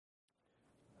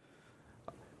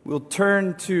We'll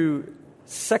turn to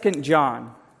 2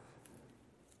 John.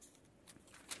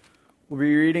 We'll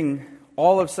be reading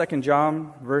all of 2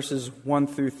 John, verses 1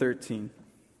 through 13.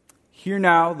 Hear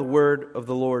now the word of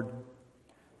the Lord.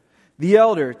 The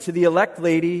elder to the elect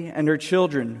lady and her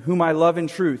children, whom I love in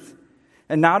truth,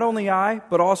 and not only I,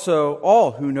 but also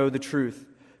all who know the truth,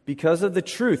 because of the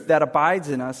truth that abides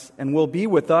in us and will be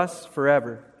with us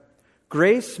forever.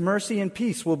 Grace, mercy, and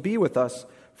peace will be with us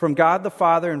from God the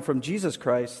Father and from Jesus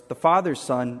Christ, the Father's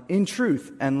Son, in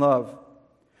truth and love.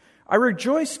 I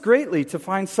rejoice greatly to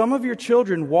find some of your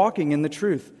children walking in the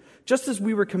truth, just as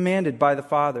we were commanded by the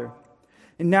Father.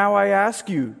 And now I ask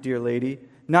you, dear lady,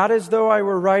 not as though I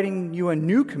were writing you a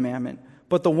new commandment,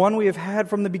 but the one we have had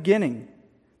from the beginning,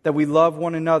 that we love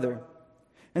one another.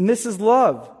 And this is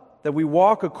love, that we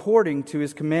walk according to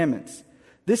his commandments.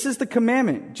 This is the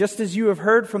commandment, just as you have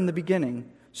heard from the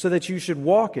beginning, so that you should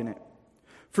walk in it.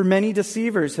 For many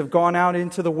deceivers have gone out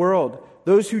into the world,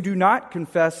 those who do not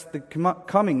confess the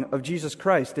coming of Jesus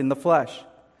Christ in the flesh.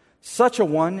 Such a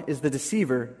one is the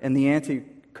deceiver and the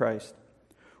Antichrist.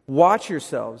 Watch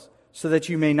yourselves, so that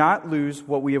you may not lose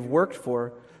what we have worked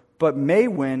for, but may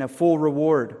win a full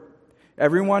reward.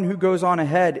 Everyone who goes on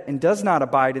ahead and does not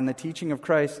abide in the teaching of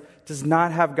Christ does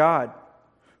not have God.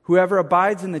 Whoever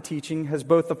abides in the teaching has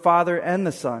both the Father and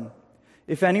the Son.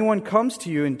 If anyone comes to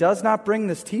you and does not bring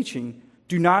this teaching,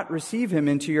 do not receive him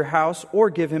into your house or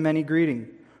give him any greeting,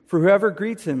 for whoever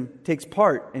greets him takes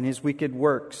part in his wicked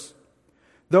works.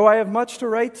 Though I have much to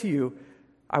write to you,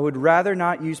 I would rather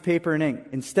not use paper and ink.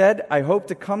 Instead, I hope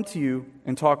to come to you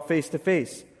and talk face to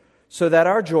face, so that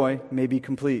our joy may be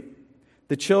complete.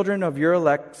 The children of your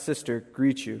elect sister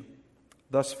greet you.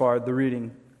 Thus far, the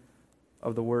reading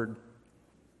of the word.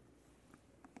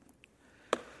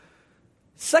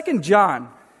 2 John.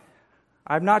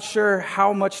 I'm not sure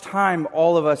how much time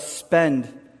all of us spend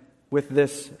with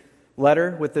this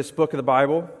letter, with this book of the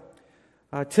Bible.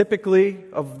 Typically,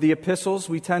 of the epistles,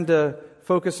 we tend to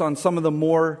focus on some of the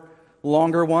more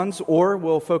longer ones, or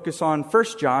we'll focus on 1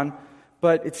 John.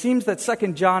 But it seems that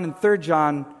 2 John and 3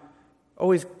 John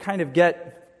always kind of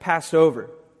get passed over.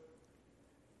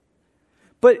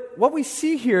 But what we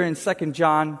see here in 2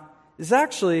 John is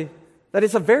actually that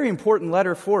it's a very important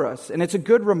letter for us, and it's a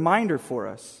good reminder for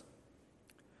us.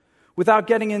 Without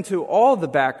getting into all the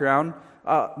background,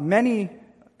 many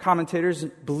commentators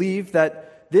believe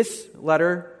that this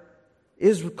letter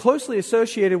is closely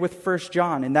associated with 1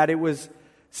 John, in that it was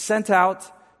sent out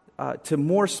to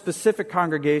more specific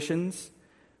congregations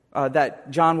that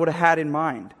John would have had in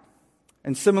mind.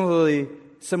 And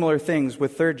similar things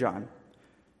with 3 John.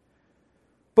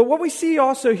 But what we see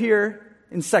also here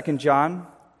in 2 John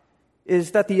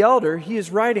is that the elder, he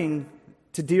is writing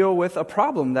to deal with a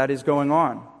problem that is going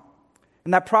on.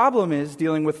 And that problem is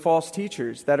dealing with false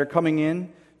teachers that are coming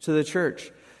in to the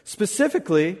church.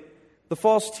 Specifically, the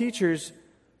false teachers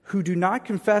who do not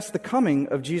confess the coming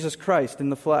of Jesus Christ in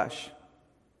the flesh.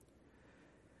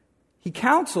 He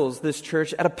counsels this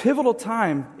church at a pivotal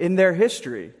time in their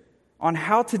history on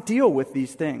how to deal with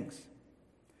these things.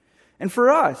 And for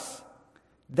us,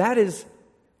 that is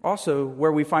also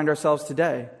where we find ourselves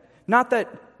today. Not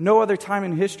that no other time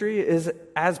in history is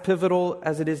as pivotal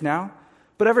as it is now,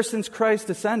 but ever since Christ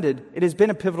ascended, it has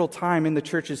been a pivotal time in the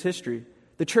church's history.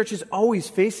 The church is always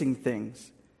facing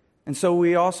things, and so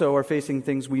we also are facing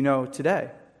things we know today.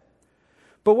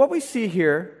 But what we see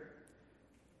here,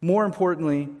 more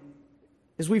importantly,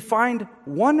 is we find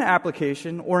one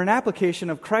application, or an application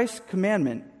of Christ's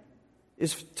commandment,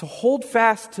 is to hold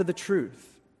fast to the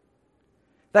truth.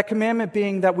 That commandment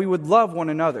being that we would love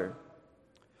one another.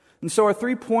 And so our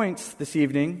 3 points this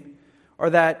evening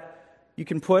are that you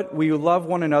can put, we love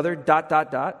one another, ...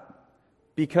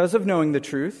 because of knowing the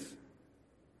truth,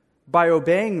 by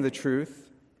obeying the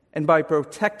truth, and by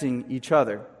protecting each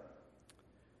other.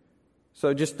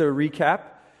 So just to recap,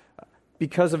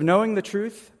 because of knowing the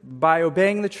truth, by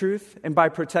obeying the truth, and by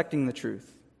protecting the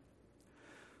truth.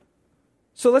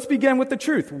 So let's begin with the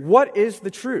truth. What is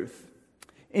the truth?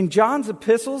 In John's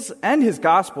epistles and his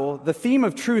gospel, the theme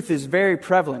of truth is very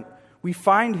prevalent. We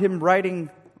find him writing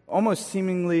almost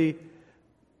seemingly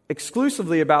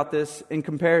exclusively about this in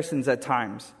comparisons at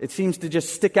times. It seems to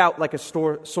just stick out like a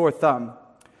sore thumb.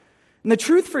 And the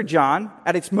truth for John,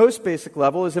 at its most basic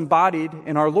level, is embodied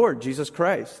in our Lord, Jesus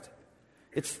Christ.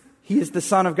 He is the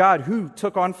Son of God who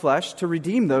took on flesh to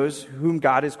redeem those whom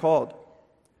God has called.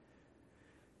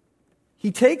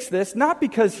 He takes this not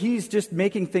because he's just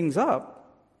making things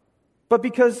up, but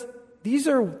because these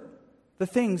are the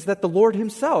things that the Lord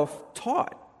himself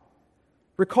taught.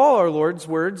 Recall our Lord's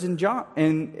words in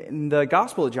the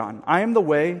Gospel of John. I am the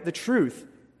way, the truth,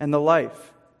 and the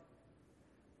life.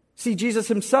 See, Jesus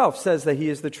himself says that he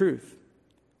is the truth.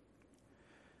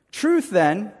 Truth,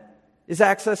 then, is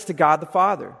access to God the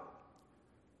Father.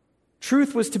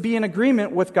 Truth was to be in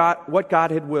agreement with God, what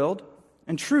God had willed,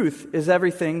 and truth is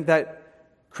everything that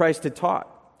Christ had taught.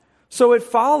 So it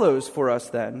follows for us,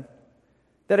 then,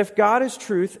 that if God is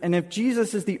truth, and if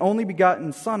Jesus is the only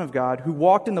begotten Son of God who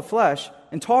walked in the flesh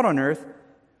and taught on earth,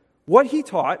 what he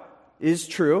taught is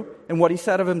true, and what he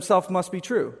said of himself must be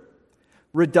true.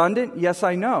 Redundant? Yes,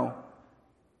 I know.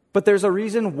 But there's a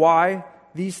reason why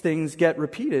these things get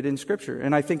repeated in Scripture.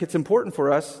 And I think it's important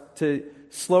for us to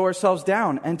slow ourselves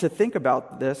down and to think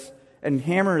about this and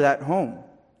hammer that home.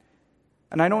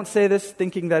 And I don't say this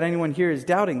thinking that anyone here is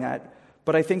doubting that,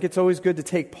 but I think it's always good to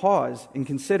take pause and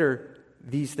consider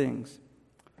these things.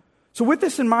 So with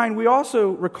this in mind, we also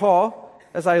recall,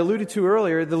 as I alluded to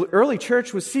earlier, the early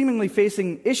church was seemingly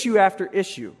facing issue after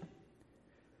issue.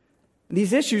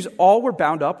 These issues all were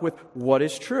bound up with what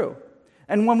is true.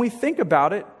 And when we think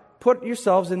about it, put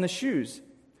yourselves in the shoes.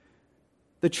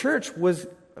 The church was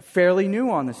fairly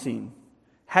new on the scene.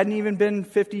 Hadn't even been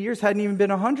 50 years, hadn't even been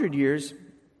 100 years,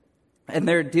 and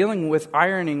they're dealing with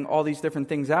ironing all these different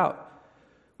things out.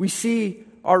 We see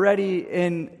already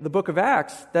in the book of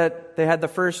Acts that they had the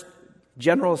first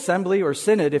general assembly or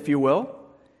synod, if you will,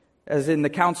 as in the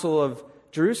Council of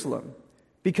Jerusalem,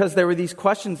 because there were these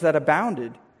questions that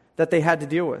abounded that they had to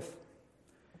deal with.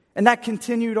 And that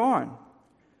continued on.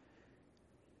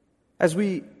 As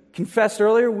we confessed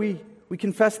earlier, we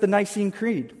confessed the Nicene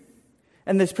Creed.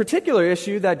 And this particular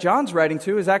issue that John's writing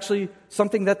to is actually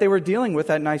something that they were dealing with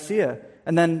at Nicaea.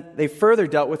 And then they further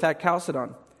dealt with at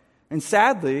Chalcedon. And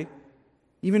sadly,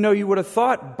 even though you would have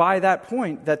thought by that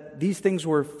point that these things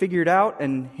were figured out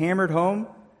and hammered home,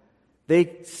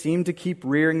 they seem to keep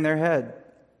rearing their head.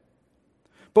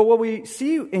 But what we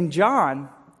see in John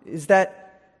is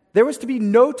that there was to be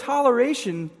no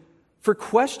toleration for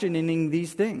questioning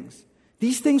these things.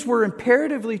 These things were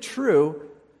imperatively true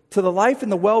to the life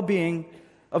and the well-being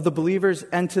of the believers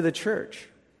and to the church.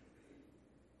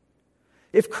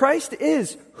 If Christ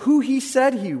is who he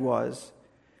said he was,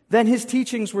 then his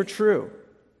teachings were true.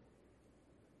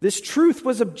 This truth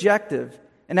was objective,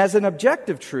 and as an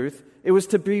objective truth, it was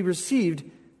to be received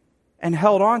and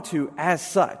held on to as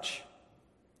such.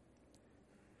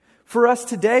 For us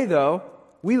today, though,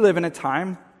 we live in a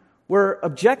time where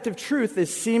objective truth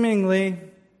is seemingly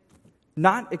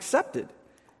not accepted.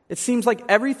 It seems like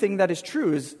everything that is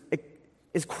true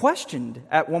is questioned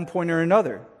at one point or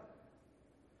another.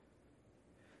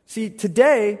 See,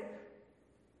 today,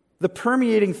 the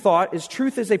permeating thought is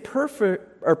truth is a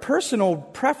personal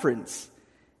preference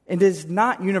and does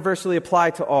not universally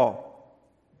apply to all.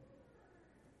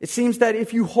 It seems that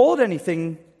if you hold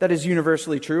anything that is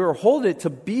universally true or hold it to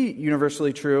be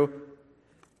universally true,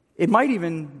 it might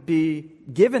even be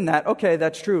given that, okay,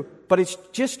 that's true, but it's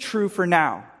just true for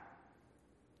now.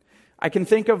 I can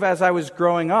think of as I was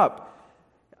growing up,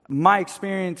 my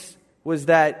experience was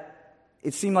that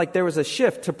it seemed like there was a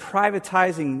shift to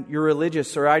privatizing your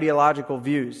religious or ideological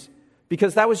views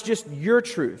because that was just your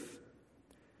truth.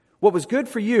 What was good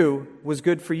for you was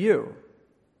good for you,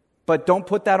 but don't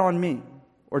put that on me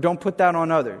or don't put that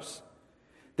on others.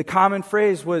 The common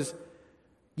phrase was,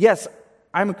 yes,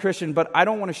 I'm a Christian, but I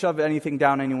don't want to shove anything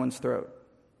down anyone's throat.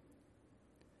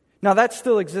 Now, that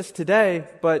still exists today,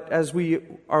 but as we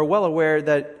are well aware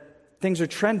that things are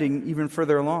trending even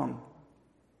further along.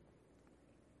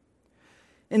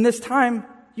 In this time,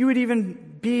 you would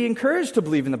even be encouraged to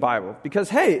believe in the Bible because,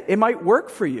 hey, it might work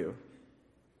for you.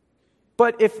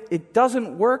 But if it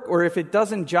doesn't work or if it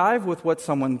doesn't jive with what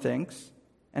someone thinks,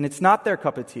 and it's not their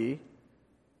cup of tea,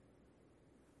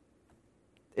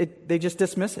 they just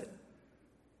dismiss it.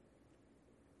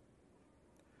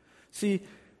 See,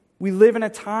 we live in a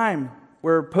time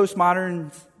where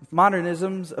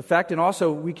postmodernism's effect, and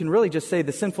also we can really just say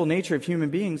the sinful nature of human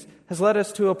beings, has led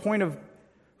us to a point of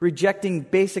rejecting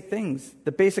basic things,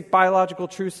 the basic biological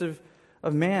truths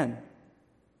of man.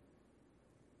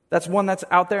 That's one that's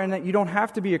out there, and that you don't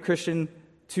have to be a Christian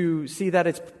to see that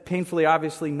it's painfully,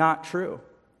 obviously not true,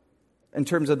 in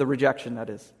terms of the rejection, that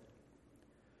is.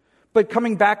 But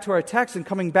coming back to our text and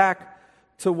coming back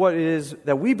to what it is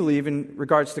that we believe in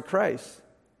regards to Christ,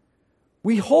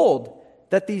 we hold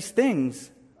that these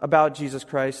things about Jesus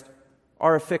Christ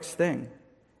are a fixed thing.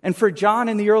 And for John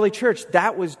in the early church,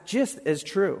 that was just as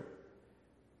true.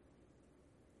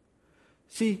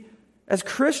 See, as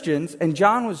Christians, and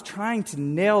John was trying to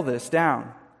nail this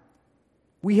down,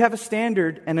 we have a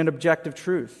standard and an objective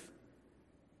truth.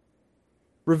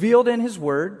 Revealed in His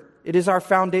Word, it is our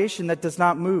foundation that does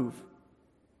not move.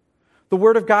 The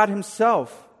Word of God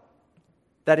Himself,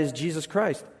 that is Jesus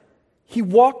Christ, He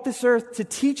walked this earth to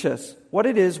teach us what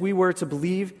it is we were to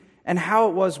believe and how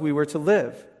it was we were to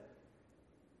live.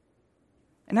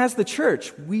 And as the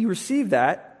church, we receive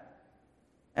that,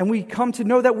 and we come to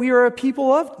know that we are a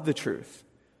people of the truth.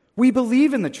 We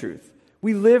believe in the truth.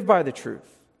 We live by the truth.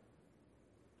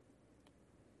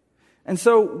 And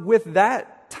so with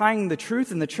that, tying the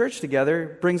truth and the church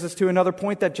together brings us to another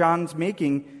point that John's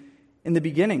making in the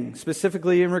beginning,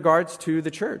 specifically in regards to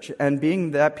the church and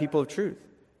being that people of truth.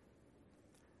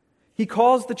 He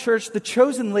calls the church the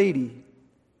chosen lady,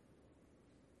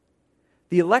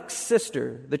 the elect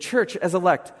sister, the church as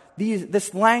elect.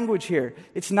 This language here,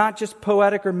 it's not just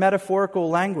poetic or metaphorical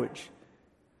language.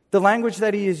 The language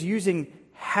that he is using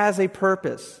has a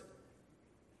purpose.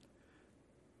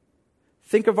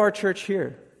 Think of our church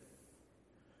here.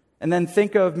 And then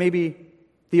think of maybe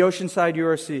the Oceanside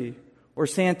URC or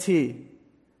Santee.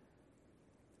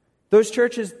 Those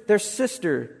churches, they're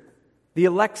sister, the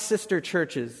elect sister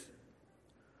churches.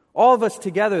 All of us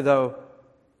together, though,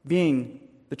 being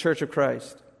the Church of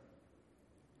Christ.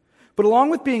 But along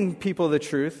with being people of the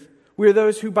truth, we are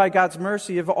those who, by God's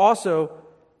mercy, have also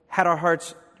had our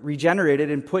hearts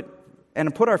regenerated and put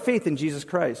our faith in Jesus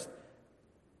Christ.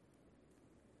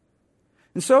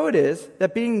 And so it is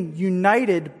that being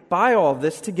united by all of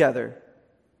this together,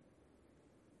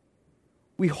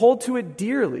 we hold to it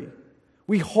dearly.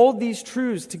 We hold these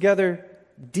truths together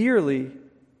dearly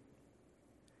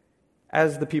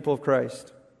as the people of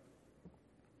Christ.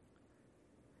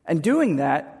 And doing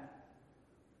that,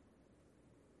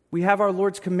 we have our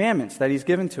Lord's commandments that He's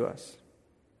given to us.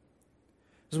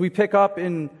 As we pick up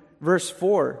in verse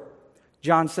 4,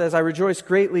 John says, I rejoice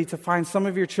greatly to find some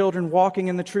of your children walking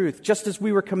in the truth, just as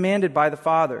we were commanded by the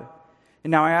Father.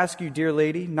 And now I ask you, dear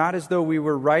lady, not as though I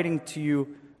were writing to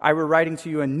you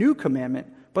a new commandment,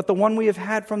 but the one we have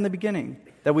had from the beginning,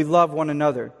 that we love one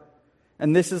another.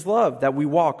 And this is love, that we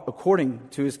walk according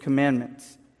to His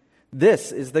commandments.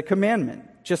 This is the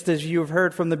commandment, just as you have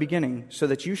heard from the beginning, so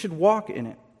that you should walk in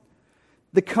it.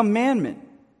 The commandment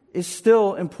is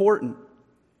still important.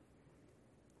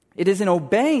 It is in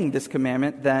obeying this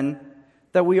commandment, then,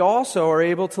 that we also are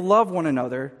able to love one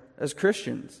another as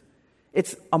Christians.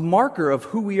 It's a marker of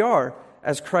who we are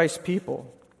as Christ's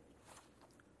people.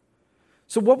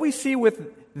 So what we see with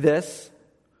this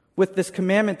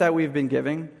commandment that we've been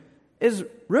giving, is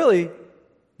really,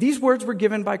 these words were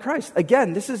given by Christ.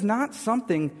 Again, this is not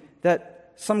something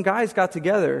that some guys got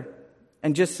together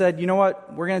and just said, you know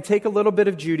what, we're going to take a little bit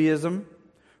of Judaism,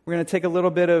 we're going to take a little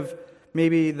bit of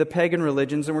maybe the pagan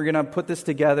religions, and we're going to put this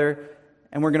together,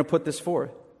 and we're going to put this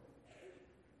forth.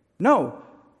 No,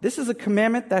 this is a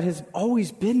commandment that has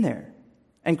always been there.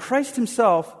 And Christ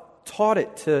Himself taught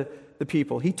it to the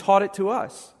people. He taught it to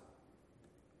us.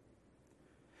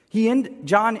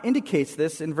 John indicates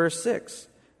this in verse 6.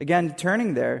 Again,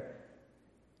 turning there,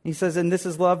 he says, and this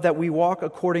is love, that we walk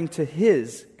according to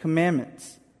His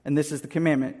commandments. And this is the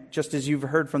commandment, just as you've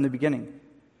heard from the beginning.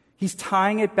 He's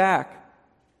tying it back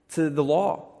to the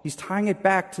law. He's tying it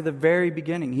back to the very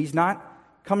beginning. He's not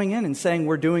coming in and saying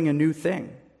we're doing a new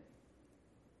thing.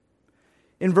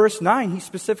 In verse 9, he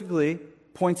specifically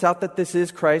points out that this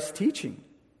is Christ's teaching.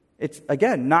 It's,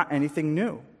 again, not anything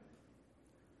new.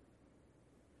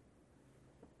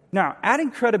 Now,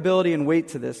 adding credibility and weight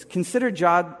to this, consider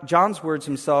John's words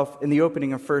himself in the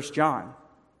opening of 1 John.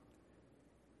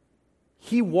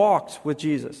 He walked with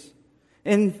Jesus.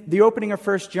 In the opening of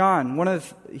 1 John,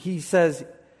 he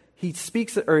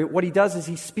speaks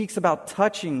about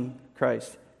touching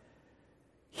Christ,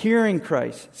 hearing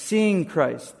Christ, seeing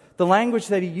Christ. The language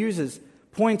that he uses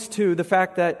points to the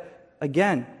fact that,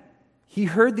 again, he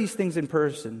heard these things in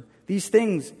person. These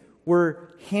things were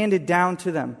handed down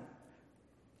to them.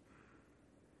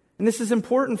 And this is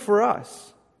important for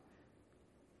us,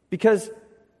 because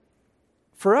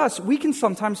for us, we can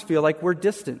sometimes feel like we're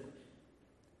distant.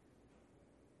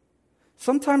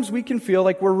 Sometimes we can feel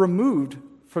like we're removed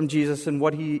from Jesus and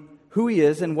who He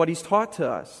is and what He's taught to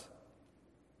us.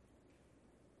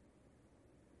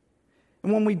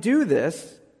 And when we do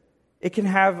this, it can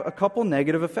have a couple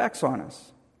negative effects on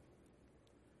us.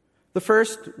 The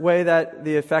first way that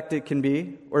the effect it can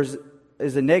be, or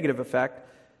is a negative effect,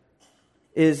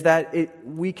 is that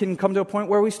we can come to a point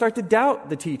where we start to doubt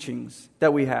the teachings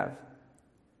that we have.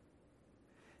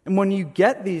 And when you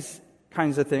get these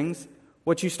kinds of things,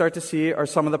 what you start to see are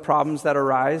some of the problems that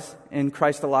arise in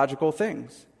Christological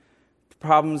things.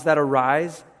 Problems that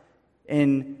arise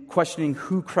in questioning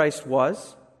who Christ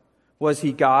was. Was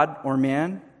He God or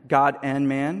man? God and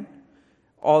man?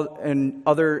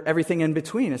 Everything in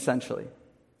between, essentially.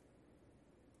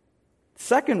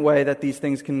 Second way that these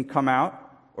things can come out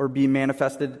or be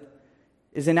manifested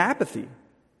is in apathy.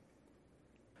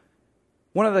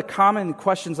 One of the common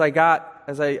questions I got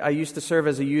as I used to serve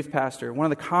as a youth pastor, one of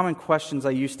the common questions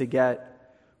I used to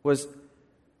get was,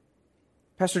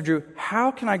 Pastor Drew,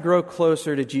 how can I grow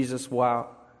closer to Jesus? Wow.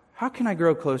 How can I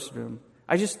grow closer to him?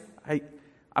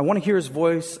 I want to hear his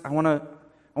voice. I want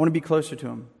to be closer to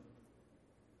him.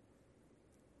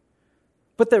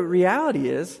 But the reality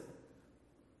is,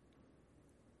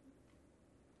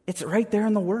 it's right there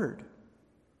in the Word.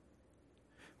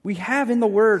 We have in the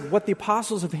Word what the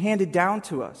apostles have handed down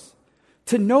to us,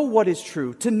 to know what is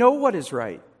true, to know what is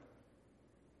right.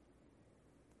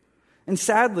 And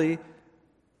sadly,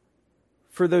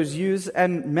 for those youths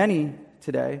and many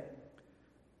today,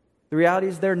 the reality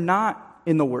is they're not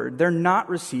in the Word. They're not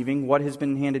receiving what has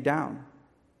been handed down.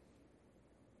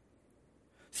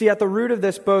 See, at the root of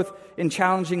this, both in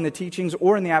challenging the teachings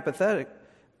or in the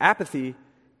apathy,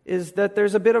 is that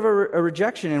there's a bit of a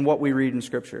rejection in what we read in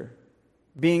Scripture,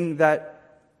 being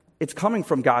that it's coming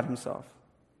from God himself.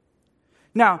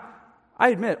 Now, I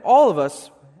admit, all of us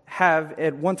have,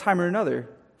 at one time or another,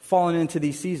 fallen into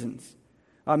these seasons.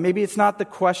 Maybe it's not the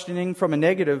questioning from a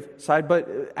negative side, but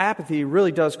apathy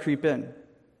really does creep in.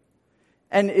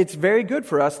 And it's very good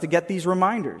for us to get these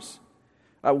reminders.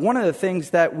 One of the things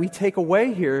that we take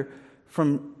away here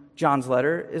from John's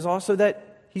letter is also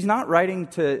that he's not writing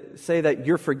to say that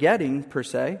you're forgetting, per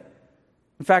se.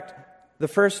 In fact, the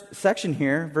first section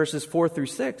here, verses 4 through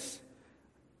 6,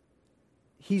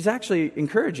 he's actually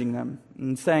encouraging them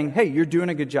and saying, hey, you're doing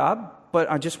a good job,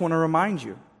 but I just want to remind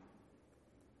you.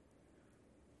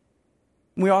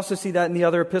 We also see that in the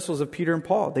other epistles of Peter and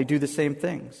Paul. They do the same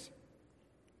things.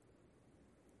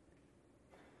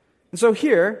 And so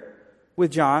here,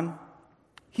 with John,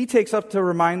 he takes up to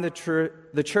remind the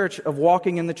church of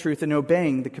walking in the truth and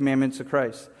obeying the commandments of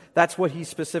Christ. That's what he's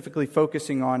specifically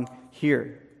focusing on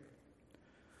here.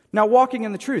 Now, walking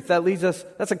in the truth,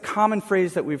 that's a common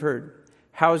phrase that we've heard.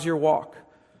 How's your walk?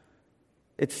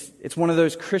 It's one of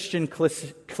those Christian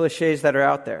cliches that are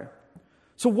out there.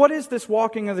 So what is this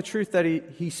walking of the truth that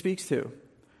he speaks to?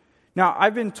 Now,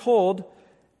 I've been told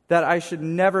that I should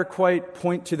never quite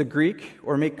point to the Greek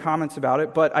or make comments about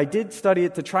it, but I did study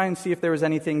it to try and see if there was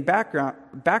anything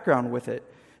background with it.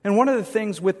 And one of the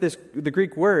things with the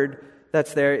Greek word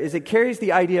that's there is it carries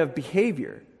the idea of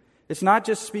behavior. It's not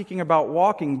just speaking about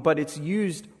walking, but it's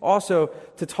used also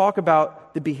to talk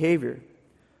about the behavior.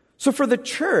 So for the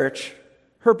church,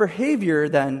 her behavior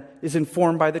then is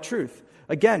informed by the truth.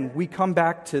 Again, we come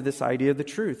back to this idea of the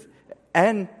truth.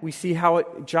 And we see how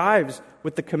it jives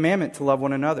with the commandment to love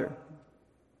one another.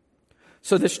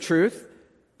 So this truth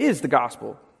is the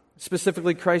gospel,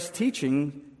 specifically Christ's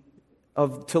teaching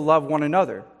to love one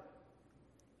another.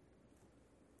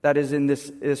 That is in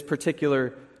this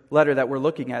particular letter that we're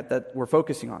looking at, that we're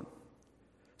focusing on.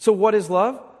 So what is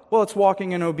love? Well, it's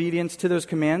walking in obedience to those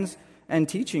commands and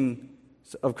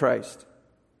teachings of Christ.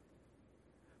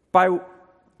 By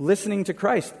listening to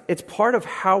Christ, it's part of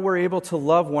how we're able to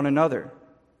love one another.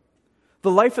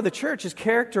 The life of the church is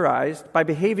characterized by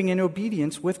behaving in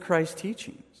obedience with Christ's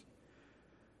teachings.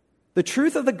 The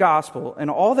truth of the gospel and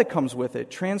all that comes with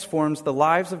it transforms the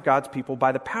lives of God's people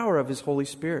by the power of His Holy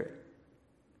Spirit.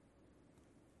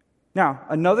 Now,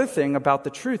 another thing about the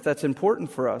truth that's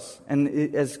important for us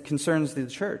and as concerns the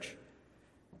church,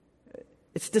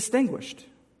 it's distinguished.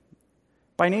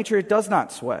 By nature, it does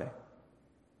not sway.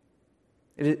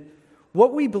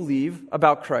 What we believe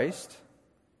about Christ,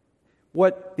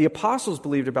 what the apostles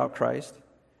believed about Christ,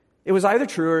 it was either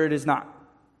true or it is not.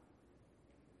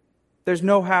 There's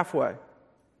no halfway.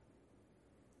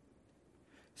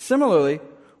 Similarly,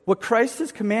 what Christ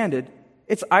has commanded,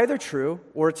 it's either true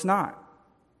or it's not.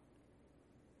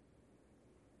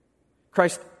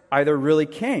 Christ either really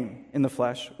came in the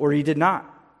flesh or he did not.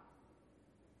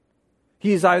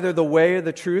 He is either the way,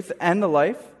 the truth, and the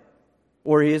life,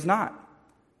 or he is not.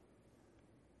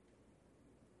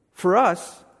 For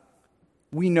us,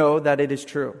 we know that it is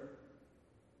true.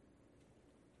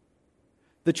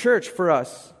 The church, for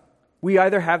us, we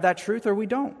either have that truth or we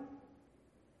don't.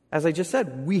 As I just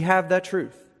said, we have that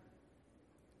truth.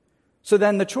 So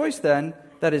then the choice then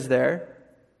that is there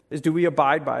is, do we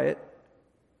abide by it?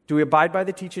 Do we abide by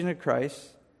the teaching of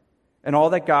Christ and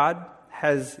all that God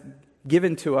has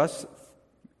given to us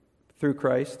through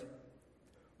Christ?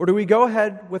 Or do we go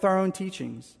ahead with our own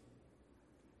teachings?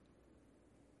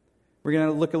 We're going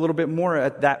to look a little bit more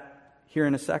at that here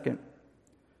in a second.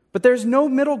 But there's no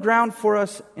middle ground for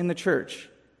us in the church.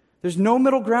 There's no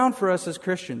middle ground for us as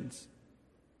Christians.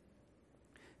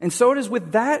 And so it is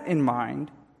with that in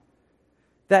mind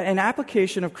that an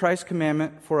application of Christ's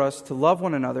commandment for us to love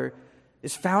one another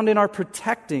is found in our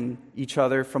protecting each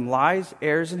other from lies,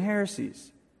 errors, and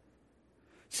heresies.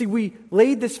 See, we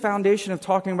laid this foundation of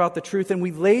talking about the truth, and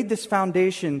we laid this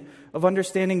foundation of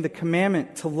understanding the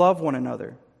commandment to love one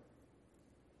another.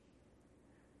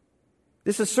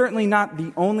 This is certainly not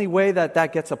the only way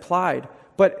that gets applied,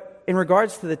 but in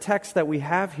regards to the text that we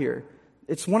have here,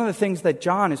 it's one of the things that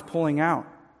John is pulling out.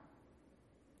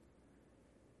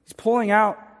 He's pulling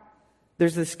out,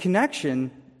 there's this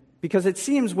connection, because it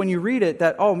seems when you read it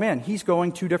that, oh man, he's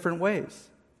going two different ways.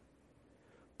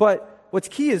 But what's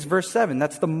key is verse 7.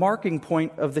 That's the marking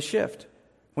point of the shift.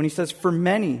 When he says, for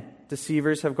many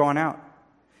deceivers have gone out.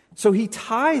 So he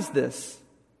ties this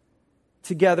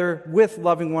together with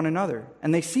loving one another.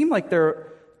 And they seem like they're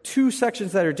two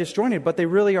sections that are disjointed, but they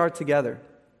really are together.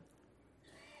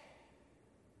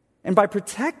 And by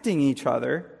protecting each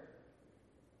other,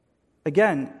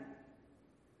 again,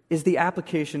 is the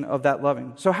application of that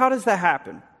loving. So how does that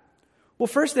happen? Well,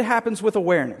 first it happens with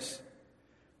awareness.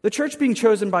 The church being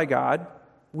chosen by God,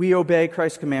 we obey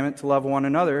Christ's commandment to love one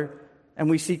another, and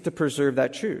we seek to preserve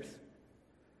that truth.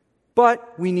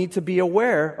 But we need to be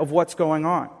aware of what's going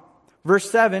on. Verse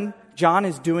 7, John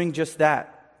is doing just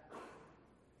that.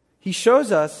 He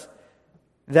shows us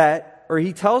that, or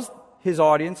he tells his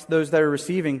audience, those that are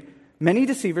receiving, many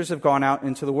deceivers have gone out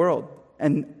into the world.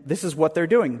 And this is what they're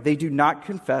doing. They do not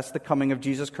confess the coming of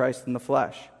Jesus Christ in the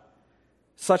flesh.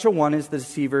 Such a one is the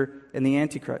deceiver and the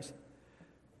Antichrist.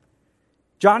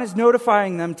 John is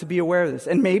notifying them to be aware of this.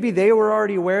 And maybe they were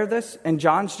already aware of this, and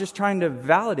John's just trying to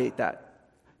validate that.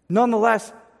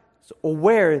 Nonetheless,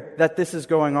 aware that this is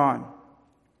going on.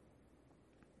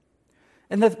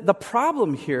 And the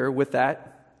problem here with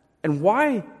that, and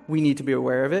why we need to be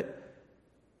aware of it,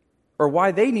 or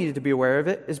why they needed to be aware of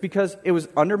it, is because it was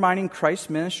undermining Christ's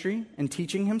ministry and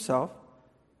teaching himself.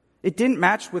 It didn't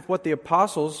match with what the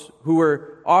apostles, who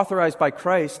were authorized by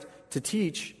Christ to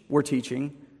teach, were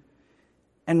teaching.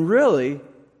 And really,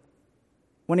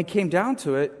 when it came down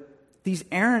to it, these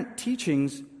errant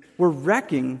teachings were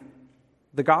wrecking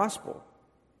the gospel.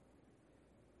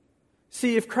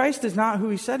 See, if Christ is not who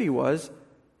he said he was,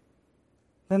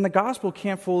 then the gospel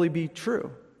can't fully be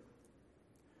true.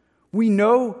 We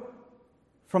know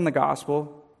from the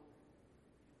gospel,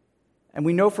 and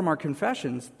we know from our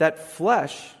confessions, that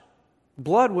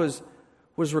blood was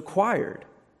required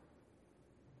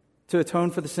to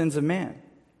atone for the sins of man.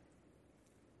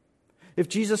 If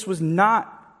Jesus was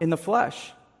not in the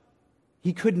flesh,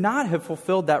 he could not have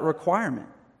fulfilled that requirement.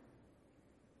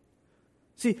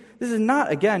 See, this is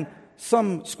not, again,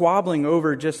 some squabbling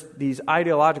over just these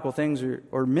ideological things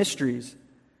or mysteries.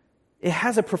 It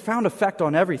has a profound effect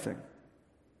on everything.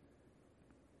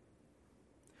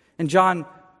 And John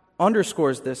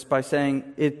underscores this by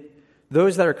saying,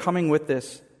 those that are coming with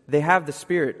this, they have the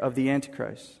spirit of the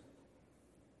Antichrist.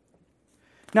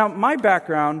 Now, my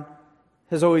background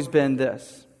has always been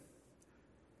this.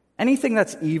 Anything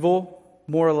that's evil,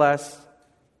 more or less,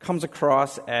 comes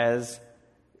across as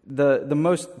the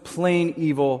most plain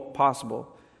evil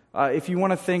possible. If you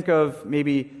want to think of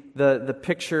maybe the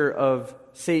picture of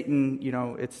Satan,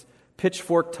 it's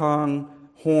pitchfork tongue,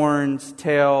 horns,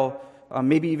 tail,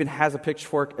 maybe even has a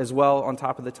pitchfork as well on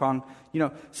top of the tongue.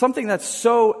 Something that's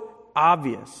so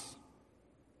obvious.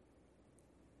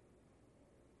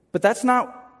 But that's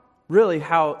not really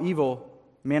how evil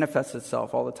manifests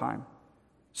itself all the time.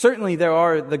 Certainly there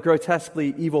are the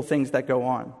grotesquely evil things that go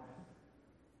on.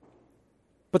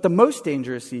 But the most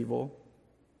dangerous evil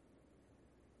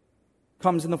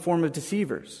comes in the form of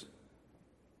deceivers.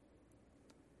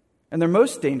 And they're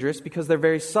most dangerous because they're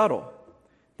very subtle.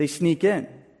 They sneak in.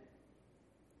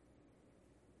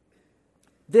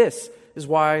 This is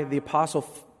why the apostle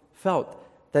felt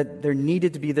that there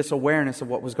needed to be this awareness of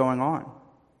what was going on.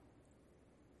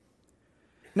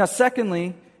 Now,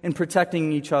 secondly, in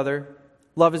protecting each other,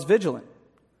 love is vigilant.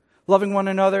 Loving one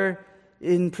another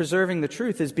in preserving the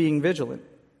truth is being vigilant.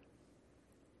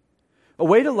 A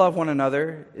way to love one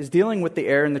another is dealing with the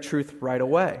error and the truth right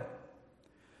away.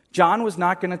 John was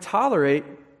not going to tolerate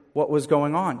what was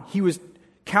going on. He was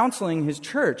counseling his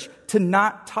church to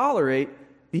not tolerate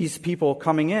these people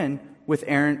coming in with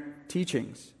errant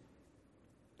teachings.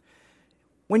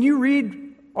 When you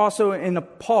read also in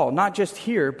Paul, not just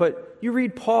here, but you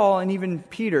read Paul and even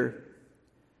Peter,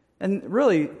 and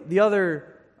really the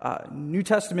other New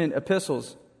Testament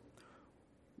epistles,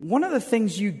 one of the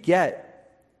things you get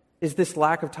is this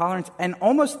lack of tolerance and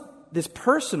almost this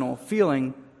personal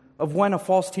feeling of when a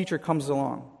false teacher comes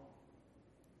along.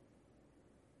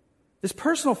 This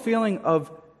personal feeling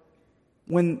of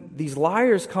when these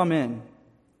liars come in,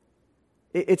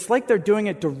 it's like they're doing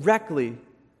it directly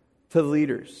to the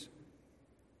leaders.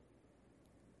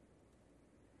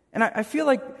 And I feel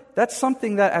like that's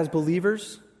something that as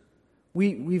believers,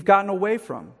 we've gotten away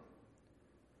from.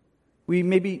 We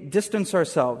maybe distance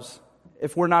ourselves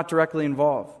if we're not directly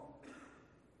involved.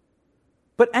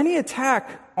 But any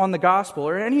attack on the gospel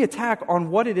or any attack on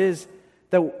what it is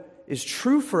that is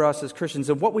true for us as Christians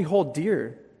and what we hold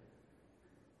dear,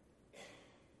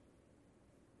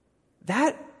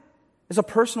 that is a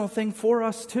personal thing for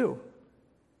us too.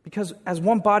 Because as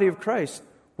one body of Christ,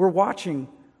 we're watching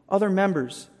other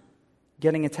members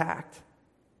getting attacked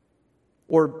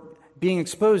or being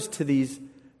exposed to these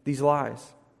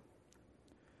lies.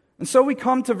 And so we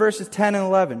come to verses 10 and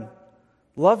 11.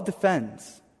 Love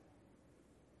defends.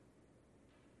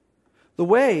 The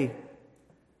way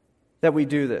that we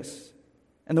do this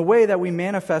and the way that we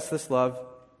manifest this love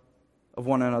of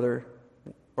one another,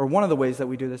 or one of the ways that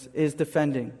we do this, is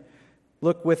defending.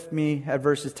 Look with me at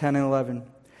verses 10 and 11.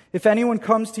 If anyone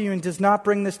comes to you and does not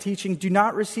bring this teaching, do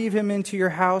not receive him into your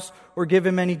house or give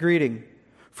him any greeting.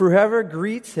 For whoever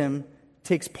greets him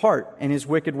takes part in his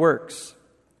wicked works.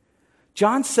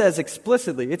 John says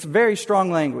explicitly, it's very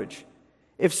strong language,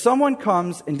 if someone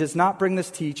comes and does not bring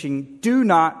this teaching, do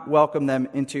not welcome them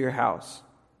into your house.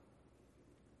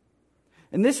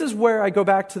 And this is where I go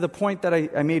back to the point that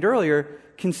I made earlier,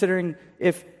 considering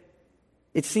if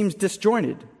it seems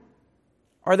disjointed.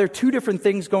 Are there two different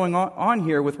things going on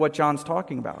here with what John's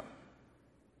talking about?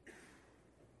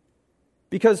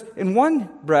 Because in one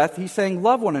breath, he's saying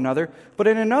love one another, but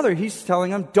in another, he's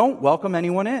telling them don't welcome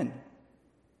anyone in.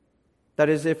 That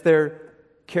is, if they're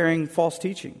carrying false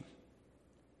teaching.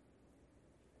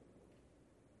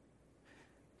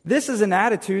 This is an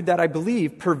attitude that I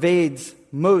believe pervades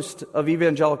most of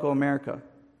evangelical America.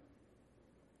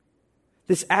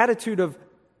 This attitude of,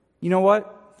 you know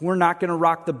what, we're not going to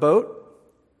rock the boat.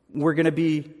 We're going to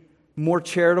be more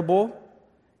charitable,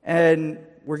 and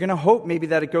we're going to hope maybe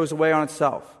that it goes away on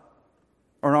itself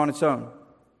or on its own.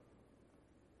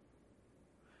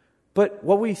 But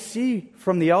what we see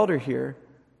from the elder here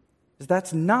is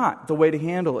that's not the way to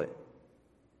handle it.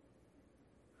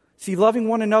 See, loving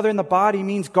one another in the body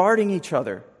means guarding each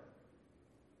other.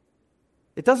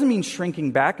 It doesn't mean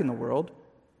shrinking back in the world.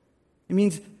 It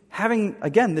means having,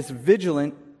 again, this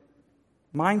vigilant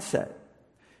mindset.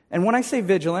 And when I say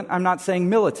vigilant, I'm not saying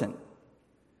militant.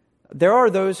 There are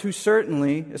those who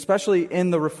certainly, especially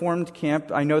in the Reformed camp,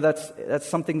 I know that's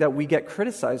something that we get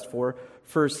criticized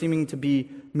for seeming to be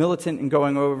militant and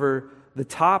going over the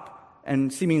top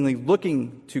and seemingly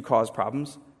looking to cause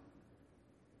problems.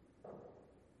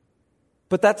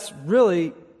 But that's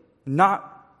really not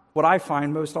what I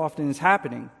find most often is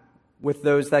happening with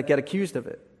those that get accused of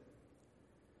it.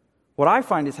 What I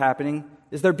find is happening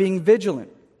is they're being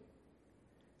vigilant.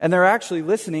 And they're actually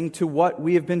listening to what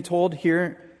we have been told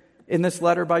here in this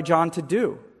letter by John to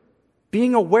do.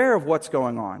 Being aware of what's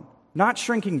going on. Not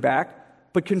shrinking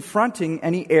back, but confronting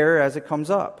any error as it comes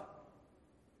up.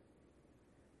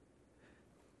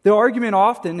 The argument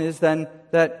often is then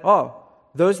that,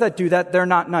 those that do that, they're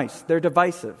not nice. They're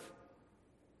divisive.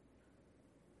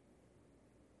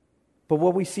 But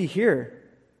what we see here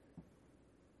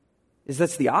is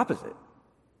that's the opposite.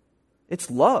 It's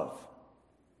love.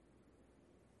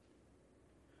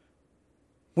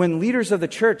 When leaders of the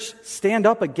church stand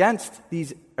up against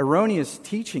these erroneous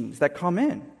teachings that come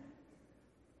in,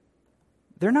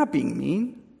 they're not being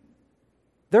mean.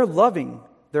 They're loving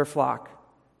their flock.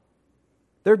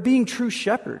 They're being true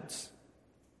shepherds.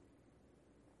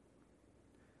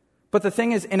 But the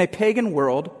thing is, in a pagan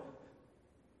world,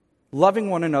 loving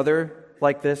one another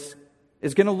like this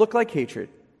is going to look like hatred.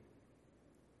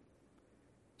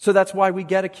 So that's why we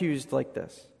get accused like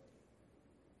this.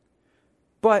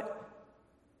 But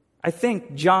I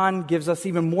think John gives us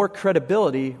even more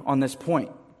credibility on this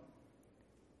point.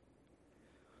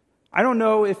 I don't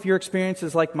know if your experience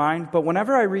is like mine, but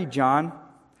whenever I read John,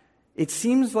 it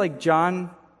seems like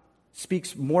John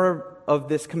speaks more of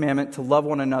this commandment to love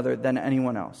one another than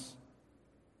anyone else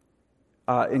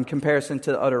in comparison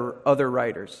to other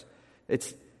writers.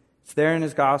 It's there in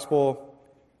his gospel.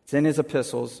 It's in his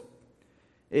epistles.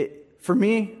 For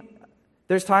me,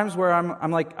 there's times where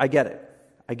I'm like, I get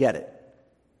it.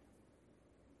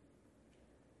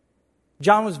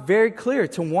 John was very clear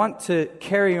to want to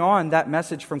carry on that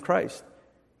message from Christ.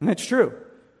 And it's true.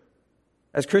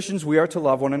 As Christians, we are to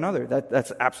love one another.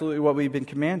 That's absolutely what we've been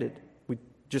commanded. We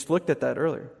just looked at that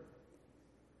earlier.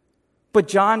 But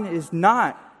John is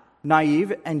not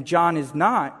naive, and John is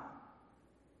not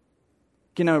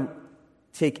going to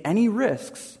take any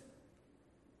risks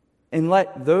and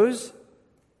let those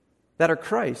that are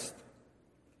Christ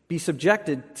be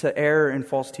subjected to error and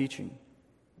false teaching.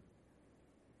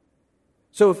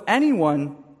 So if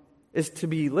anyone is to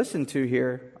be listened to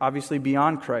here, obviously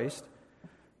beyond Christ,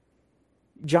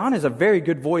 John is a very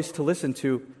good voice to listen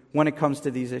to when it comes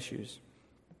to these issues.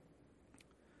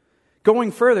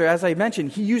 Going further, as I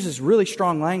mentioned, he uses really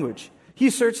strong language. He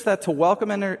asserts that to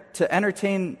welcome and to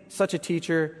entertain such a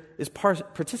teacher is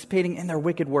participating in their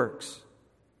wicked works.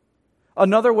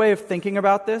 Another way of thinking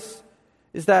about this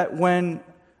is that when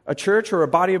a church or a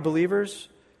body of believers,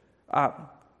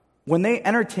 when they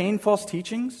entertain false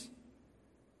teachings,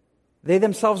 they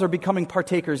themselves are becoming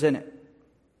partakers in it.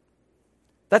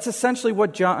 That's essentially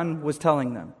what John was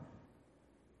telling them.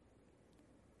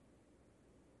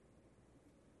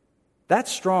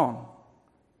 That's strong.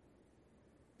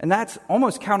 And that's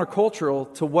almost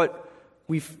countercultural to what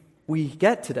we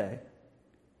get today.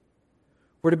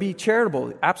 We're to be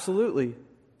charitable, absolutely.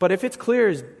 But if it's clear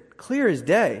as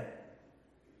day,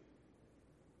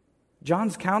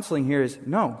 John's counseling here is,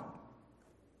 no,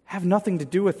 have nothing to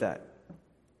do with that.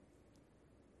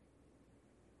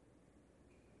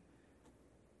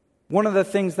 One of the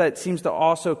things that seems to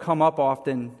also come up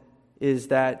often is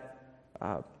that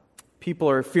people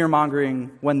are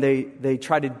fear-mongering when they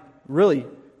try to really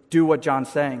do what John's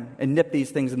saying and nip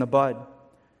these things in the bud.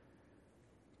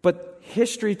 But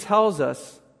history tells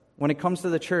us, when it comes to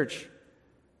the church,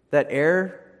 that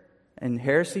error and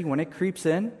heresy, when it creeps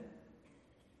in,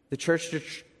 the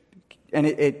church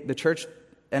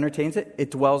entertains it,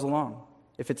 it dwells along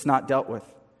if it's not dealt with.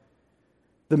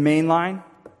 The main line,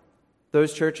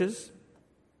 those churches,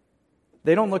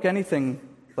 they don't look anything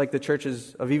like the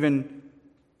churches of even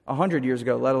 100 years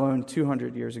ago, let alone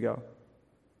 200 years ago.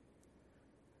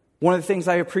 One of the things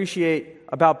I appreciate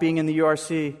about being in the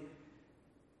URC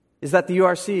is that the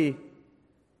URC,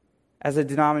 as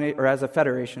a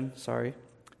federation,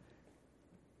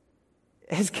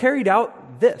 has carried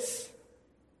out this.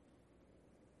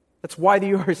 That's why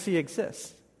the URC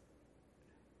exists.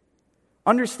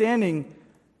 Understanding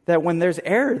that when there's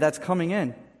error that's coming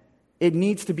in, it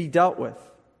needs to be dealt with.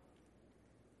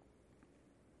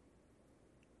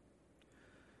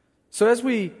 So as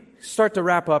we start to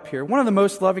wrap up here, one of the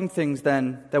most loving things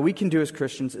then that we can do as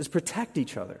Christians is protect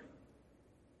each other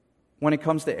when it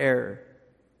comes to error.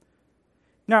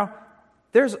 Now,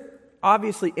 there's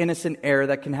obviously innocent error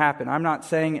that can happen. I'm not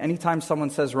saying anytime someone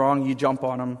says wrong, you jump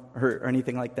on them or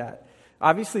anything like that.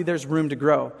 Obviously, there's room to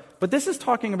grow. But this is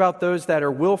talking about those that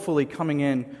are willfully coming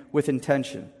in with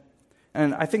intention.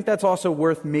 And I think that's also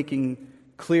worth making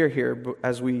clear here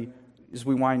as we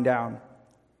wind down.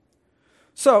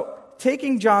 So,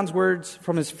 taking John's words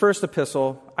from his first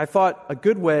epistle, I thought a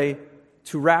good way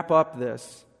to wrap up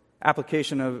this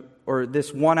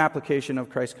this one application of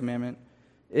Christ's commandment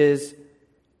is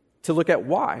to look at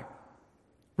why,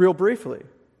 real briefly.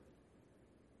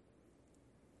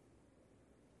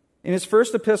 In his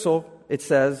first epistle, it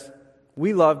says,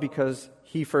 we love because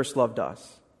he first loved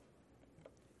us.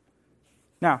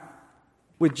 Now,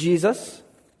 with Jesus,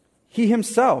 he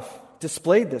himself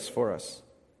displayed this for us.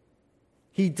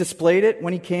 He displayed it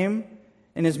when he came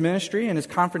in his ministry and his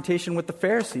confrontation with the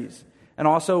Pharisees, and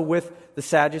also with the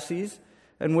Sadducees,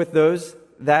 and with those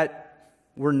that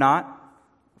were not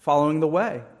following the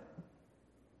way.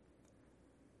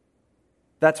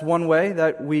 That's one way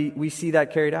that we see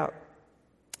that carried out.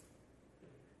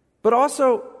 But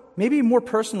also, maybe more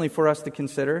personally for us to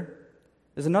consider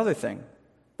is another thing.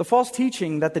 The false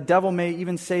teaching that the devil may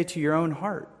even say to your own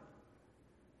heart.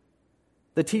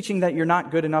 The teaching that you're not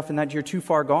good enough and that you're too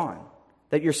far gone.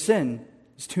 That your sin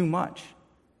is too much.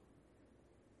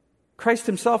 Christ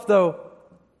himself, though,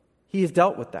 he has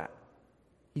dealt with that.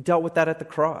 He dealt with that at the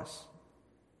cross.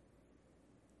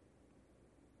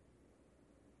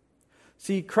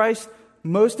 See, Christ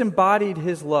most embodied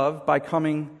his love by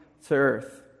coming to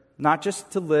earth. Not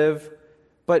just to live,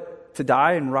 but to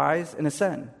die and rise and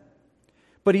ascend.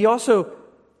 But he also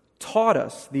taught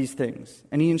us these things,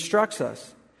 and he instructs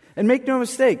us. And make no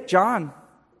mistake, John,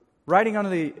 writing under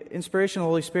the inspiration of the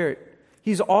Holy Spirit,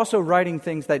 he's also writing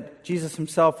things that Jesus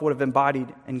himself would have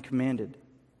embodied and commanded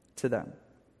to them.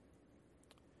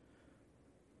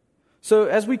 So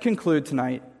as we conclude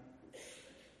tonight,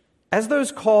 as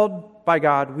those called by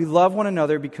God, we love one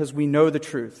another because we know the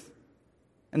truth.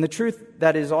 And the truth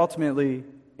that is ultimately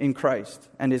in Christ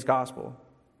and his gospel.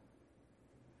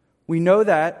 We know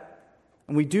that,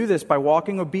 and we do this by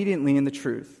walking obediently in the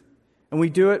truth. And we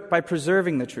do it by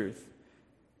preserving the truth.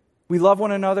 We love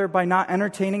one another by not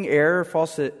entertaining error or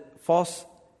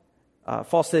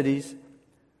falsities.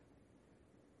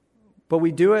 But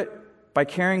we do it by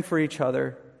caring for each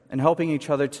other and helping each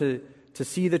other to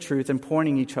see the truth and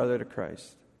pointing each other to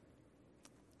Christ.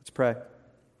 Let's pray.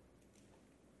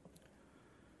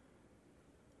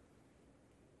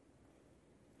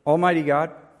 Almighty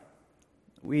God,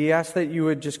 we ask that you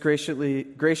would just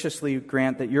graciously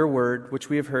grant that your word, which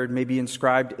we have heard, may be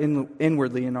inscribed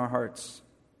inwardly in our hearts.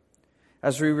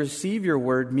 As we receive your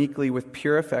word meekly with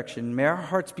pure affection, may our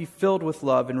hearts be filled with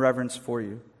love and reverence for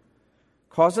you.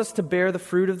 Cause us to bear the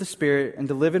fruit of the Spirit and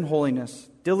to live in holiness,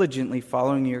 diligently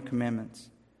following your commandments.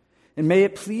 And may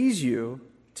it please you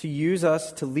to use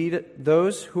us to lead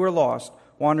those who are lost,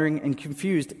 wandering and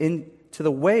confused into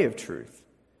the way of truth.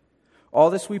 All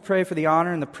this we pray for the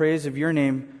honor and the praise of your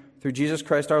name, through Jesus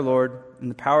Christ our Lord, in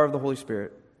the power of the Holy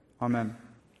Spirit. Amen.